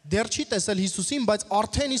 դեռ չի տեսել Հիսուսին, բայց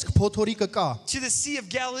արդեն իսկ փոթորիկը կա, to the Sea of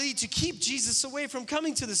Galilee to keep Jesus away from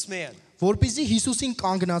coming to this man. որպեսզի Հիսուսին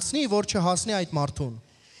կանգնացնի, որ չհասնի այդ մարդուն։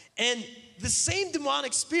 And the same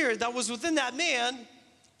demonic spirit that was within that man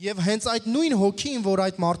Եվ հենց այդ նույն հոգին, որ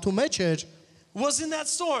այդ մարդու մեջ էր, was in that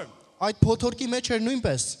storm, այդ փոթորկի մեջ էր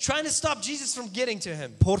նույնպես, trying to stop Jesus from getting to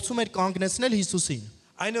him. փորձում էր կանգնեցնել Հիսուսին։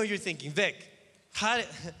 I know you're thinking, Vic,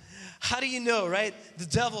 how do you know, right? The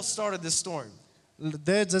devil started the storm.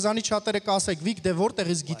 Դե ձեզանից շատերը կասեք, Վիկ, դե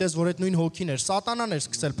որտեղից գիտես, որ այդ նույն հոգին էր, Սատանան էր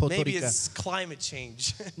սկսել Maybe փոթորիկը։ it's climate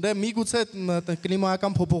change. Դե միգուցե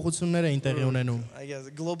կլիմայական փոփոխություններ էին տեղի ունենում, I guess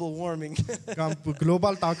global warming. կամ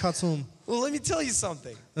գլոբալ տաքացում։ Well, let me tell you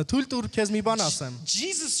something. Թույլ տուր քեզ մի բան ասեմ։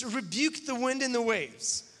 Jesus rebuked the wind and the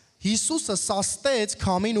waves. Հիսուսը սաստեց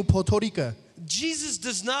քամին ու փոթորիկը։ Jesus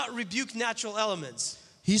does not rebuke natural elements.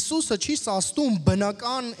 Հիսուսը չի սաստում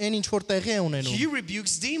բնական այն ինչ որ տեղի է ունենում։ He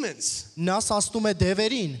rebukes demons. Նա սաստում է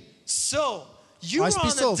դևերին։ So, you were on the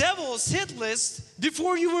Այսպիսով, devil's hit list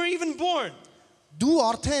before you were even born. Դու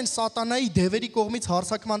արդեն սատանայի դևերի կողմից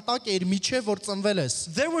հարձակման տակ էիր միջև որ ծնվել ես։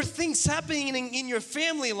 There were things happening in your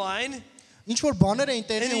family line, Ինչ որ բաներ էին in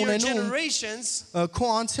տեղի your ունենում generations, քո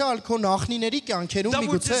անցյալ, քո նախնիների կյանքերում that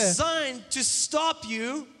were միգուցե, designed to stop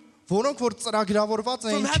you որոնք որ ծրագրավորված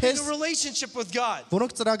from էին having քեզ, a relationship with God.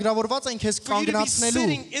 որոնք ծրագրավորված էին քեզ For you to be կանգնացնելու,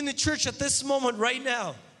 sitting in the church at this moment right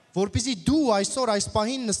now. որպեսզի դու այսօր այս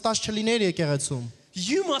պահին նստած չլիներ եկեղեցում։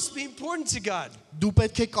 You must be important to God. Դու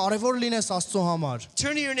պետք է կարևոր լինես Աստծո համար։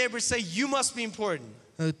 Turn to your neighbor and say, you must be important.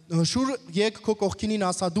 Շուր եկ քո կողքինին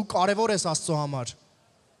ասա դու կարևոր ես Աստծո համար։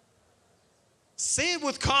 Say it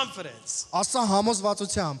with confidence. Ասա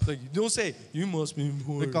համոզվածությամբ։ Like, don't say, you must be Դե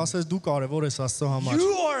important. կասես դու կարևոր ես Աստծո համար։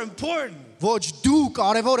 You are important. Ոչ, դու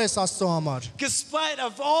կարևոր ես Աստծո համար։ Despite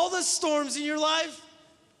of all the storms in your life,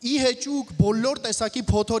 Ի հեճուկ բոլոր տեսակի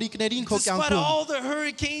փոթորիկներին քո despite կյանքում, all the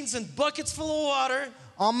hurricanes and buckets full of water,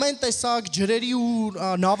 ամեն տեսակ ջրերի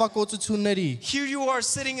ու նավակոծությունների, here you are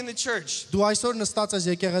sitting in the church, դու այսօր նստած ես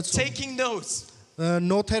եկեղեցում, taking notes,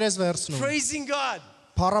 նոթեր ես վերցնում, praising God,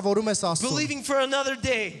 փառավորում ես Աստծուն, believing for another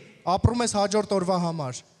day. ապրում ես հաջորդ օրվա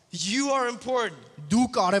համար։ You are important. Դու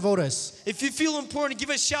կարևոր ես։ If you feel important, give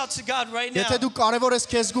a shout to God right now. Եթե դու կարևոր ես,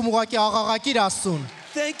 քեզ գում ուղակի աղաղակիր Աստծուն։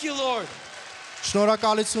 Thank you, Lord.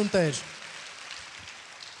 Շնորհակալություն Տեր։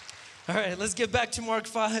 All right, let's get back to Mark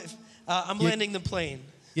 5. I'm landing the plane.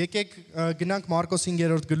 Եկեք գնանք Մարկոս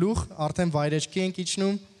 5-րդ գլուխ, արդեն վայրեջքի ենք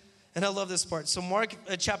իջնում։ And I love this part. So Mark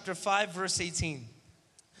chapter 5, verse 18.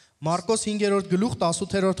 Մարկոս 5-րդ գլուխ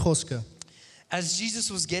 18-րդ խոսքը։ As Jesus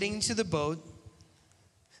was getting into the boat,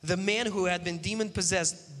 the man who had been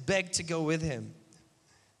demon-possessed begged to go with him.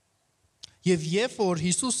 Եվ երբ որ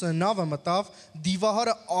Հիսուսը նավը մտավ,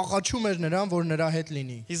 դիվահարը աղաչում էր նրան, որ նրա հետ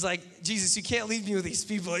լինի։ He's like, Jesus, you can't leave me with these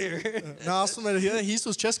people here. Նա ասում էր.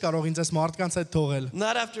 Հիսուս, չես կարող ինձ այս մարդկանց հետ թողել։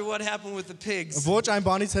 Not after what happened with the pigs. Ոչ այն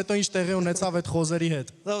բանից հետո ինչ տեղի ունեցավ այդ խոզերի հետ։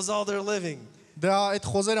 That was all they're living. Դա այդ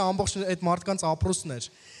խոզերը ամբողջ այդ մարդկանց ապրուստն էր։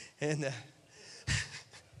 And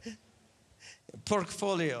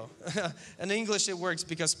portfolio. In English it works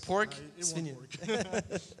because pork is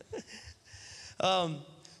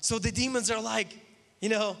so the demons are like,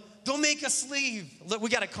 don't make us leave. Look, we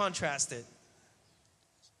got to contrast it.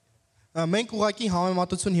 Մենք ուղակի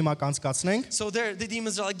համեմատություն հիմա կանցկացնենք։ So the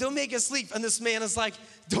demons are like, don't make us leave. And this man is like,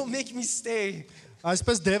 don't make me stay.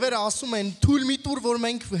 Այսպես դևերը ասում են, թույլ մի տուր, որ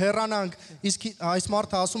մենք հեռանանք, իսկ այս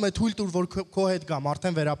մարդը ասում է, թույլ տուր, որ քո հետ գամ,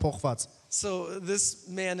 արդեն վերափոխված։ So this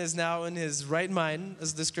man is now in his right mind,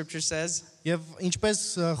 as the scripture says. Եվ ինչպես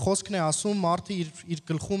խոսքն է ասում, մարդը իր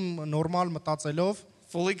գլխում նորմալ մտածելով,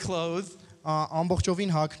 fully clothed,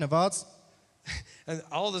 ամբողջովին հագնված, and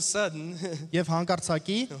all of a sudden, եւ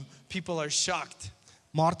հանկարծակի people are shocked.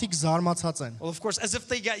 Մարդիկ զարմացած են։ Well, of course, as if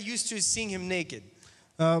they got used to seeing him naked.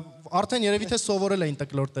 Արդեն երևի թե սովորել էին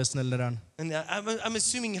տկլոր տեսնել նրան։ And I'm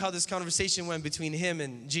assuming how this conversation went between him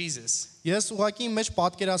and Jesus. Ես ուղակի մեջ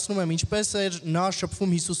պատկերացնում եմ ինչպես էր նա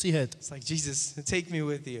շփվում Հիսուսի հետ։ It's like, Jesus, take me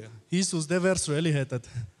with you. Հիսուս, դե վերցրու էլի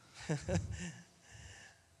հետդ։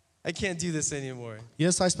 I can't do this anymore.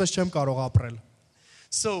 Ես այսպես չեմ կարող ապրել։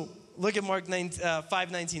 So, look at Mark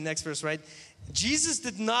 5:19, next verse, right? Jesus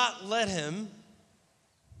did not let him,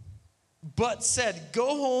 but said,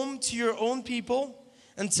 go home to your own people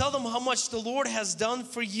and tell them how much the Lord has done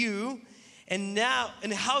for you and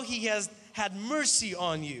how he has had mercy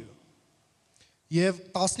on you. Եվ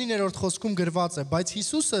 19-րդ խոսքում գրված է, բայց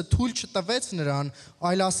Հիսուսը թույլ չտվեց նրան,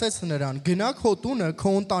 այլ ասեց նրան. գնա քո տունը,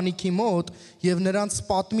 քո ընտանիքի մոտ եւ նրանց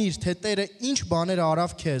պատմիր, թե Տերը ինչ բաներ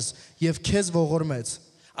արավ քեզ եւ քեզ ողորմեց։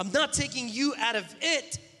 I'm not taking you out of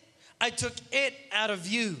it. I took it out of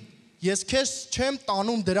you. Ես քեզ չեմ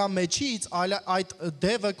տանում դրա մեջից, այլ այդ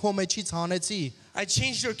դևը քո մեջից հանեցի։ I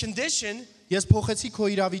changed your condition, Ես փոխեցի քո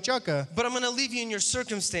իրավիճակը, but I'm going to leave you in your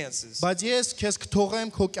circumstances. բայց ես քեզ կթողեմ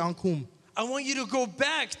քո կյանքում։ I want you to go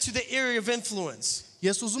back to the area of influence,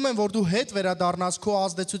 Ես ուզում եմ, որ դու հետ վերադառնաս քո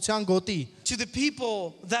ազդեցության գոտի, to the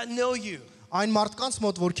people that know you. այն մարդկանց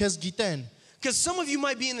մոտ, որ քեզ գիտեն, Because some of you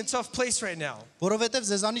might be in a tough place right now. որովհետև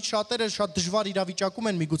ձեզանից շատերը շատ դժվար իրավիճակում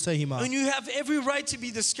են միգուցե հիմա։ And you have every right to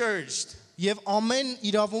be discouraged. Եվ ամեն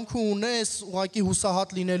իրավունք ունես ուղղակի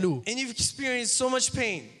հուսահատ լինելու, And you've experienced so much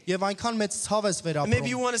pain. եւ այնքան մեծ ցավ ես And maybe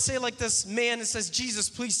you վերապրում։ want to say like this man that says, Jesus,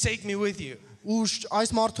 please take me with you. Ու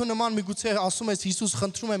այս մարդու նման միգուցե ասում ես Հիսուս,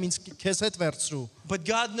 խնդրում եմ ինձ քեզ հետ վերցրու։ But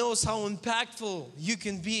God knows how impactful you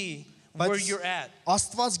can be where Բայց you're at.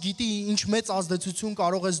 Աստված գիտի ինչ մեծ ազդեցություն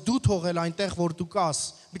կարող ես դու թողել այնտեղ, որ դու կաս։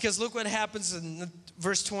 Because look what happens in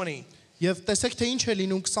verse 20. Եվ տեսեք թե ինչ է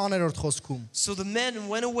լինում 20-րդ խոսքում։ So the men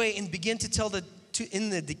went away and began to tell in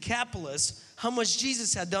the Decapolis how much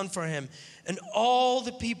Jesus had done for him. And all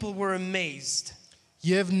the people were amazed.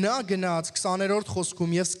 Եվ նա գնաց 20-րդ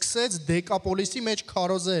խոսքում եւ սկսեց Դեկապոլիսի մեջ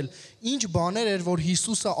քարոզել, ինչ բաներ էր, որ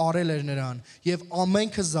Հիսուսը արել էր նրան, եւ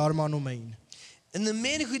ամենքը զարմանում էին։ And the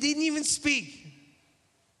man who didn't even speak.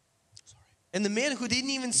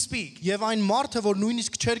 Եվ այն մարդը, որ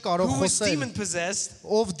նույնիսկ չէր կարող Who was խոսել, demon possessed,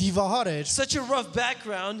 ով դիվահար էր, such a rough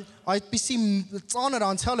background, այդպիսի ծանր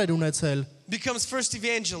անցյալ էր ունեցել, becomes first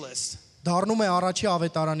evangelist. դառնում է առաջի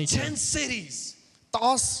ավետարանիչը։ 10 cities.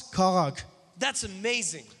 10 քաղաք, That's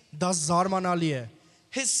amazing. դա զարմանալի է։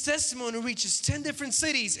 His testimony reaches 10 different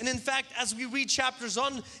cities. And in fact, as we read chapters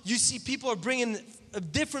on, you see people are bringing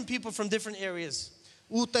different people from different areas.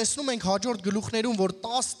 Ու տեսնում ենք հաջորդ գլուխներում, որ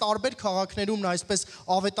 10 տարբեր քաղաքներում նա այսպես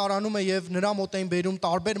ավետարանում է եւ նրա մոտ են բերում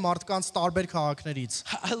տարբեր մարդկանց տարբեր քաղաքներից։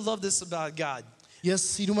 I love this about God. Ես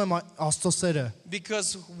սիրում եմ Աստծո սերը։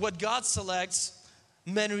 Because what God selects,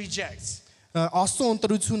 men reject. Աստծո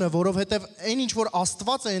ընտրությունը, որովհետև այն ինչ որ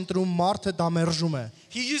Աստված է ընտրում, մարդը դա մերժում է։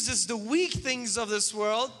 He uses the weak things of this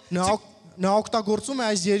world Նա օգտագործում է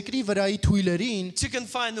այս երկրի վրայի թույլերին, to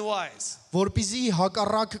confine the wise. որպեսզի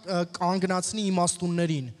հակառակ կանգնացնի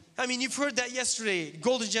իմաստուններին։ I mean, you've heard that yesterday,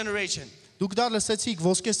 golden generation. Դուք դա լսեցիք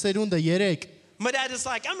ոսկե սերունդը 3։ My dad is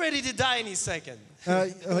like, I'm ready to die any second.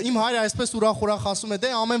 Իմ հայրը այսպես ուրախ ասում է, դե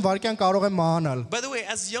ամեն վարքյան կարող եմ մահանալ։ By the way,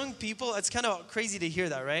 as young people, it's kind of crazy to hear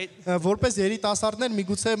that, right? Որպես երիտասարդներ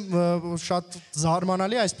միգուցե շատ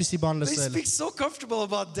զարմանալի է այսպիսի բան They լսել, speak so comfortable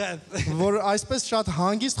about death. որ այսպես շատ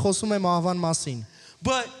հանգիստ խոսում է մահվան մասին։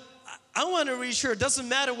 But I want to reassure, it doesn't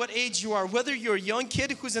matter what age you are, whether you're a young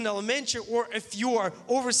kid who's in elementary or if you are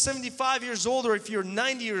over 75 years old or if you're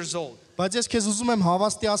 90 years old. Բայց ես քեզ ուզում եմ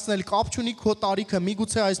հավաստիացնել, կապ չունի քո տարիքը,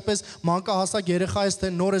 միգուցե այսպես մանկահասակ երեխա ես, թե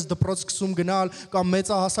նոր ես դպրոց սկսում գնալ, կամ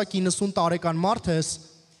մեծահասակ 90 տարեկան մարդ ես։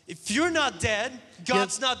 If you're not dead,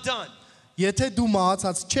 God's not done. Եթե դու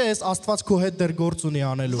մահացած չես, Աստված քո հետ դեռ գործ ունի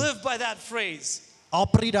անելու։ Live by that phrase.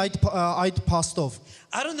 Ապրիր այդ փաստով։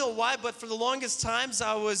 I don't know why, but for the longest times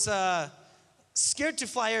I was scared to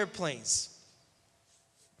fly airplanes.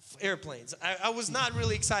 I was not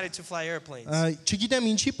really excited to fly airplanes. Չգիտեմ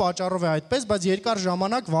ինչի պատճառով է այդպես, բայց երկար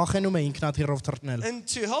ժամանակ վախենում եմ ինքնաթիռով թռնել։ And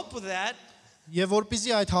to help with that, Եվ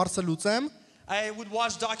որպեսզի այդ հարցը լուծեմ, I would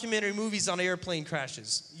watch documentary movies on airplane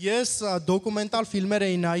crashes. ես դոկումենտալ ֆիլմեր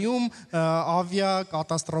էի նայում ավիա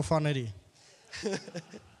կատաստրոֆաների։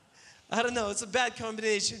 I don't know, it's a bad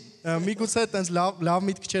combination. Միգուցե այտենց լավ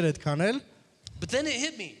միտք չէր այդքան էլ, But then it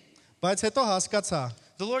hit me. բայց հետո հասկացա,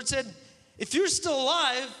 The Lord said, if you're still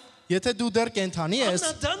alive, եթե դու դեռ կենթանի I'm ես,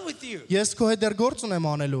 not done with you. ես քո հետ դեռ գործ ունեմ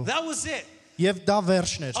անելու։ That was it. Եվ դա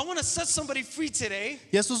վերջն էր։ I want to set somebody free today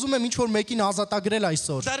Ես ուզում եմ ինչ-որ մեկին ազատագրել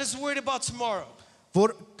այսօր, that is worried about tomorrow.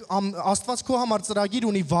 որ Աստված քո համար ծրագիր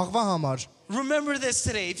ունի վաղվա համար։ Remember this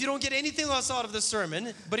today. If you don't get anything else out of the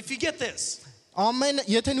sermon, but if you get this,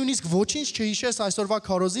 Եթե նույնիսկ ոչինչ չհիշես այսօրվա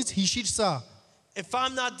քարոզից, հիշիր սա։ if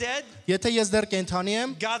I'm not dead, Եթե ես դեռ կենթանի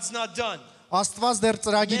եմ, God's not done. Աստված դեռ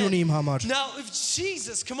ծրագիր ունի իմ համար։ Now, if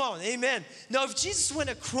Jesus, come on, amen. Now, if Jesus went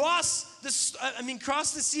across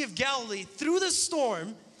crossed the Sea of Galilee through the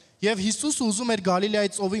storm, Եվ Հիսուսը ուզում էր Գալիլեայի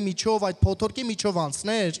ծովի միջով այդ փոթորկի միջով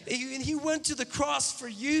անցներ, and he went to the cross for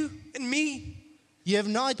you and me, եւ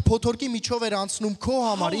նա այդ փոթորկի միջով էր անցնում քո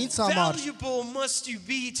how համար, ինձ համար։ valuable must you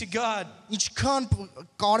be to God? Ինչքան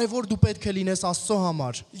կարևոր դու պետք է լինես Աստծո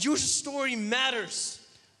համար, Your story matters,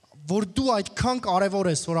 որ դու այդքան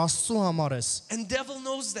կարևոր ես, որ Աստծո համար ես։ and devil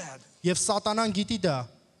knows that. Եվ սատանան գիտի դա։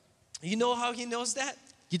 You know how he knows that?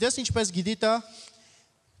 Գիտես ինչպես գիտի դա։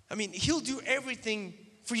 I mean, he'll do everything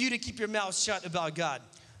for you to keep your mouth shut about God.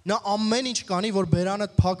 Նա ամեն ինչ կանի, որ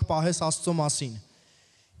բերանդ փակ պահես Աստծո մասին։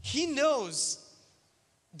 He knows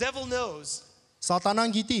Devil knows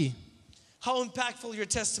Սատանան գիտի how impactful your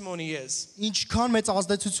testimony is. ինչքան մեծ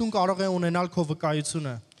ազդեցություն կարող է ունենալ քո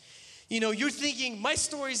վկայությունը։ You know, you're thinking, my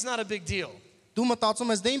story is not a big deal. Դու մտածում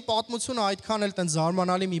ես, դե իմ պատմությունը այդքան էլ տեն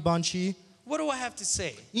զարմանալի մի բան չի, What do I have to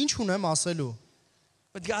say? ինչ ունեմ ասելու։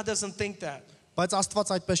 But God doesn't think that. Բայց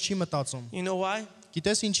Աստված այդպես չի մտածում։ You know why?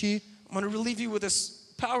 Գիտես ինչի։ I'm going to relieve you with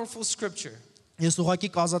this powerful scripture. Ես ուղղակի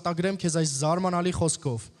կազատագրեմ քեզ այս զարմանալի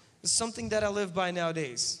խոսքով։ It's something that I live by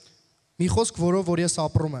nowadays. Մի խոսք, որով որ ես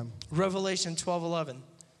ապրում եմ։ Revelation 12:11.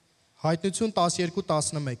 Հայտնություն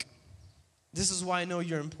 12:11։ This is why I know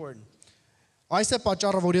you're important. Այս է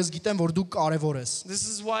պատճառը, որ ես գիտեմ, որ դու կարևոր ես։ This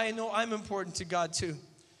is why I know I'm important to God too.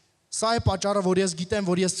 Սա է պատճառը, որ ես գիտեմ,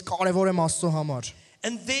 որ ես կարևոր եմ Աստծո համար։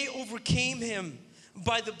 And they overcame him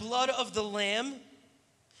by the blood of the Lamb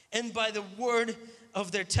and by the word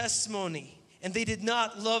of their testimony. And they did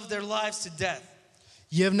not love their lives to death.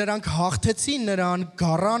 Եվ նրանք հաղթեցին նրան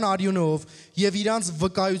գառան արյունով եւ իրանց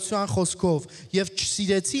վկայության խոսքով եւ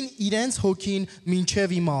չսիրեցին իրենց հոգին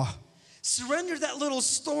մինչեւ իմահ։ Surrender that little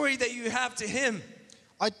story that you have to him.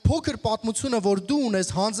 Այդ փոքր պատմությունը, որ դու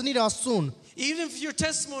ունես, հանձնիր Աստծուն։ Even if your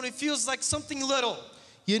testimony feels like something little,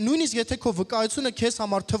 Եվ նույնիսկ եթե քո վկայությունը քեզ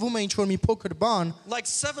համար թվում է ինչ-որ մի փոքր բան, like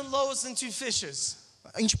 7 loaves and 2 fishes.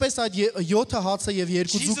 ինչպես այդ 7 հացը եւ 2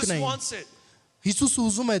 Jesus ձուկն էին։ wants it. Հիսուսը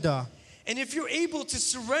ուզում է դա։ And if you're able to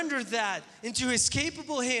surrender that into his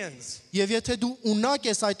capable hands, Եվ եթե դու ունակ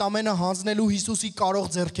ես այդ ամենը հանձնելու Հիսուսի կարող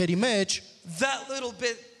ձեռքերի մեջ, that little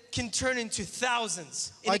bit can turn into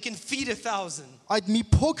thousands and it can feed 1,000. այդ մի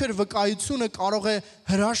փոքր վկայությունը կարող է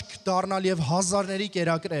հրաշք դառնալ եւ հազարների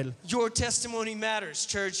կերակրել։ Your testimony matters,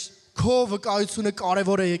 church. Քո վկայությունը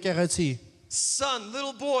կարևոր է եկեղեցի։ Son,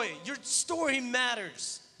 little boy, your story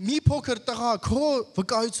matters. Մի փոքր տղա, քո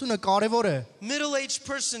վկայությունը կարևոր է։ Middle-aged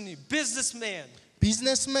person, businessman,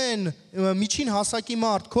 Բիզնեսմեն, միջին հասակի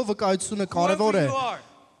մարդ, քո վկայությունը կարևոր whoever է։ you are,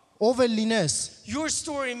 Ով էլ լինես, your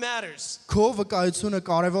story matters. քո վկայությունը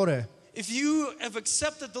կարևոր է։ If you have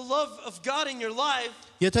accepted the love of God in your life,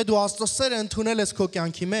 Եթե դու Աստծո սերը ընդունել ես քո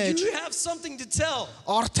կյանքի մեջ, you have something to tell.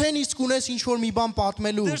 արդեն իսկ ունես ինչ-որ մի բան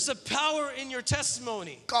պատմելու։ There's a power in your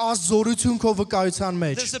testimony. Կա զորություն քո վկայության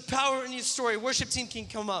մեջ։ There's a power in your story. Worship team can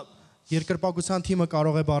come up. Երկրպագության թիմը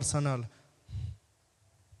կարող է բարձրանալ։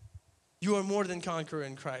 You are more than conqueror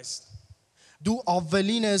in Christ. Դու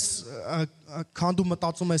ավելին ես, քան դու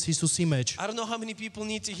մտածում ես Հիսուսի մեջ։ I don't know how many people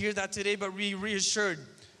need to hear that today, but be reassured.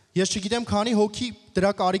 Ես չգիտեմ քանի հոգի դրա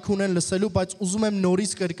կարիք ունեն լսելու, բայց ուզում եմ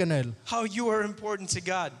նորից կրկնել։ How you are important to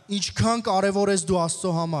God. Ինչքան կարևոր ես դու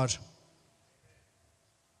Աստծո համար։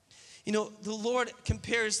 You know, the Lord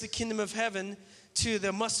compares the kingdom of heaven to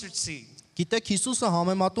the mustard seed. Գիտեք, Հիսուսը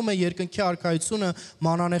համեմատում է երկնքի արքայությունը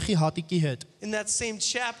մանանեխի հատիկի հետ։ In that same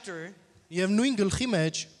chapter, Եվ նույն գլխի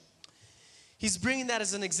մեջ he's bringing that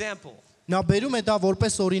as an example. նա բերում է դա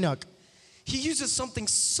որպես օրինակ։ He uses something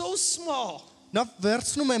so small, Նա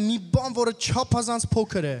վերցնում է մի բան, որը չափազանց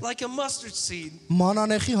փոքր է, like a mustard seed,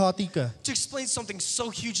 մանանեխի հատիկը, to explain something so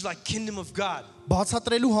huge like kingdom of God.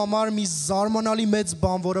 բացատրելու համար մի զարմանալի մեծ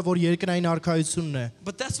բան, որը որ երկրային արքայությունն է։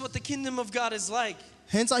 But that's what the kingdom of God is like.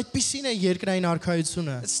 Հենց այդպիսին է երկրային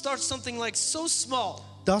արքայությունը։ It starts something like so small,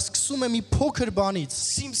 Դա սկսում է մի փոքր բանից,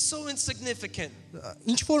 seems so insignificant,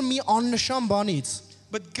 ինչ որ մի աննշան բանից,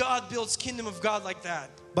 but God builds kingdom of God like that.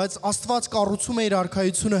 բայց Աստված կառուցում է իր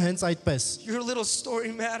արքայությունը հենց այդպես։ Your little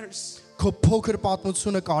story matters. Քո փոքր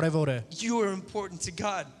պատմությունը կարևոր է։ You are important to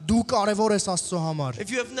God. Դու կարևոր ես Աստծո համար։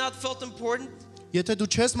 If you have not felt important, Եթե դու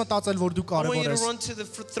չես մտածել, որ դու I want you կարևոր to ես, run to the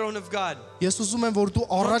throne of God. ես ուզում եմ, որ դու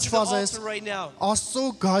Run առաջ to the վազես altar right now. Աստծո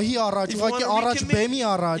գահի առաջ, If you want ուղղակի to առաջ բեմի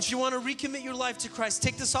առաջ։ if you want to recommit your life to Christ,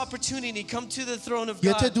 take this opportunity, come to the throne of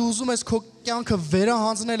Եթե God. դու ուզում ես քո կյանքը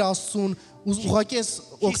վերահանձնել Աստծուն, ուղղակի ես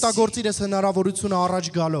օգտագործիր ես հնարավորությունը առաջ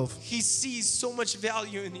գալով։ He sees so much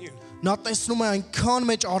value in you. Նա տեսնում է այնքան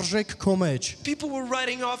մեջ արժեք քո մեջ։ People were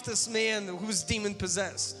writing off this man who was demon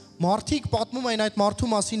possessed. Մարդիկ պատմում էին այդ մարդու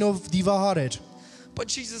մասին, ով դիվահար էր։ But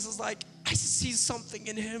Jesus is like, I see something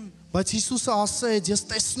in him. Բայց Հիսուսը ասեց, ես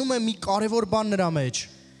տեսնում եմ մի կարևոր բան նրա մեջ։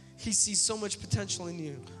 He sees so much potential in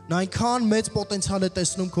you. Նա այնքան մեծ պոտենցիալ է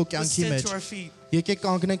տեսնում քո Let's կյանքի stand մեջ։ to our feet. Եկեք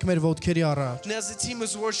կանգնենք մեր ոտքերի առաջ։ And as the team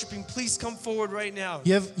is worshiping, please come forward right now.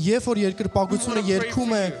 Եվ երբ որ երկրպագությունը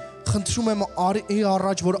երգում է, խնդրում եմ արի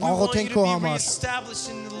առաջ, որ We want you աղոթենք to քո be համար։ reestablished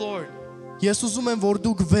in the Lord, Ես ուզում եմ, որ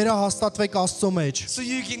դուք վերահաստատվեք Աստծո մեջ, so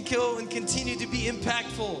you can go and continue to be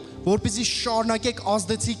impactful. որպեսզի շարունակեք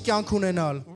ազդեցիկ կյանք ունենալ։